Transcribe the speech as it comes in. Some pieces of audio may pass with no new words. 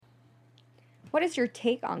What is your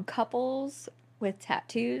take on couples with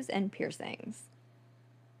tattoos and piercings?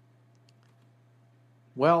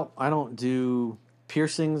 Well, I don't do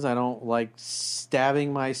piercings. I don't like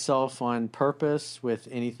stabbing myself on purpose with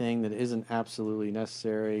anything that isn't absolutely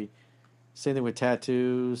necessary. Same thing with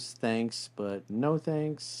tattoos. Thanks, but no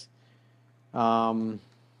thanks. Um,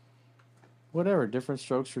 Whatever. Different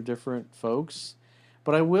strokes for different folks.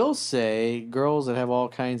 But I will say, girls that have all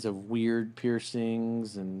kinds of weird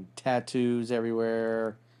piercings and tattoos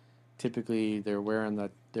everywhere, typically they're wearing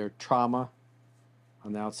their trauma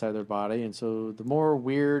on the outside of their body. And so the more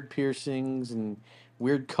weird piercings and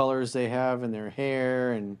weird colors they have in their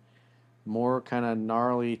hair and more kind of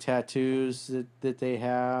gnarly tattoos that they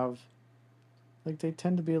have, like they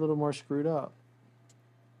tend to be a little more screwed up.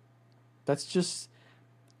 That's just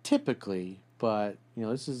typically, but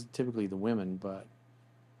this is typically the women, but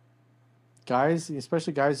guys,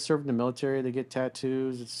 especially guys that serve in the military, they get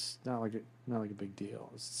tattoos. It's not like a big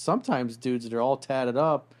deal. Sometimes dudes that are all tatted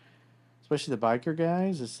up, especially the biker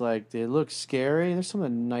guys, it's like they look scary. They're some of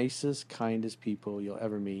the nicest, kindest people you'll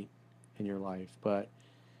ever meet in your life. But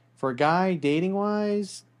for a guy, dating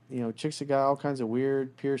wise, chicks that got all kinds of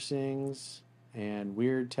weird piercings and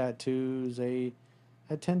weird tattoos,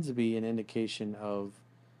 that tends to be an indication of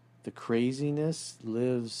the craziness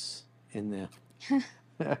lives in them.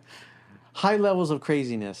 High levels of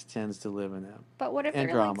craziness tends to live in them. But what if and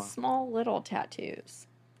they're drama. like small little tattoos?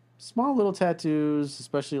 Small little tattoos,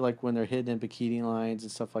 especially like when they're hidden in bikini lines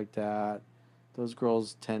and stuff like that. Those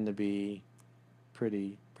girls tend to be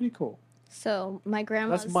pretty cool. So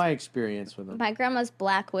That's my experience with them. My grandma's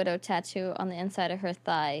Black Widow tattoo on the inside of her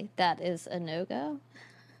thigh. That is a no-go.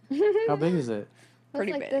 How big is it?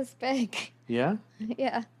 Pretty like big. this big. Yeah?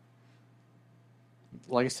 Yeah.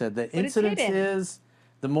 Like I said, the it's incidence hidden. is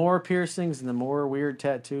the more piercings and the more weird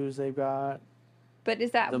tattoos they've got, But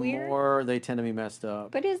is that the weird? more they tend to be messed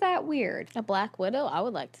up. But is that weird? A Black Widow? I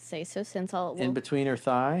would like to say so, since all... In between her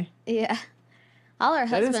thigh? Yeah. All our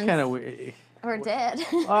That husbands is kind of weird. are dead.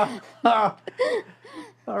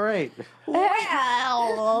 All right.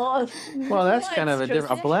 Well, Well, that's kind of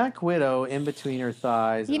a Black Widow in between her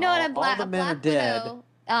thighs. You and know what all the men are dead.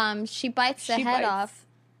 Widow, she bites the head off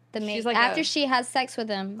the mate She's like after she has sex with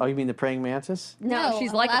him. Oh, you mean the praying mantis? No,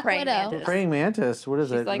 she's like a Black praying Widow. mantis. Praying mantis, what is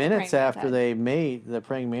She's it? like a Minutes praying after mantis. they mate, the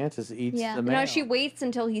praying mantis eats Yeah. the male. No, she waits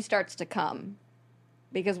until he starts to come.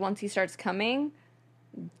 Because once he starts coming,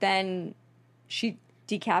 then she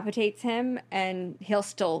decapitates him and he'll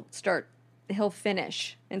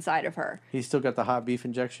finish inside of her. He's still got the hot beef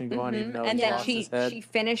injection going, even though And he then lost his head. she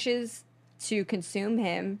finishes to consume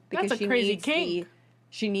him because That's a she crazy needs kink.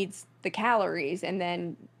 she needs the calories, and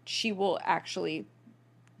then she will actually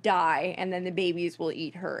die, and then the babies will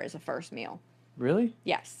eat her as a first meal. Really?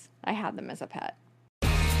 Yes, I had them as a pet.